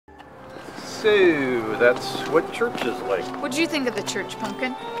So, that's what church is like. What'd you think of the church,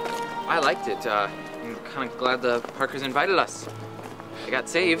 Pumpkin? I liked it. I'm kind of glad the Parkers invited us. I got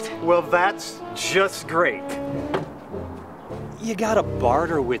saved. Well, that's just great. You gotta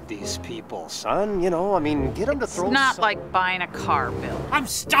barter with these people, son. You know, I mean, get them to throw It's not some... like buying a car, Bill. I'm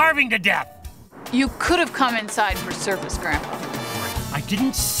starving to death. You could have come inside for service, Grandpa. I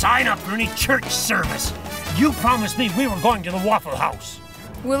didn't sign up for any church service. You promised me we were going to the Waffle House.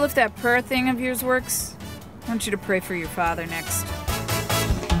 Will, if that prayer thing of yours works, I want you to pray for your father next.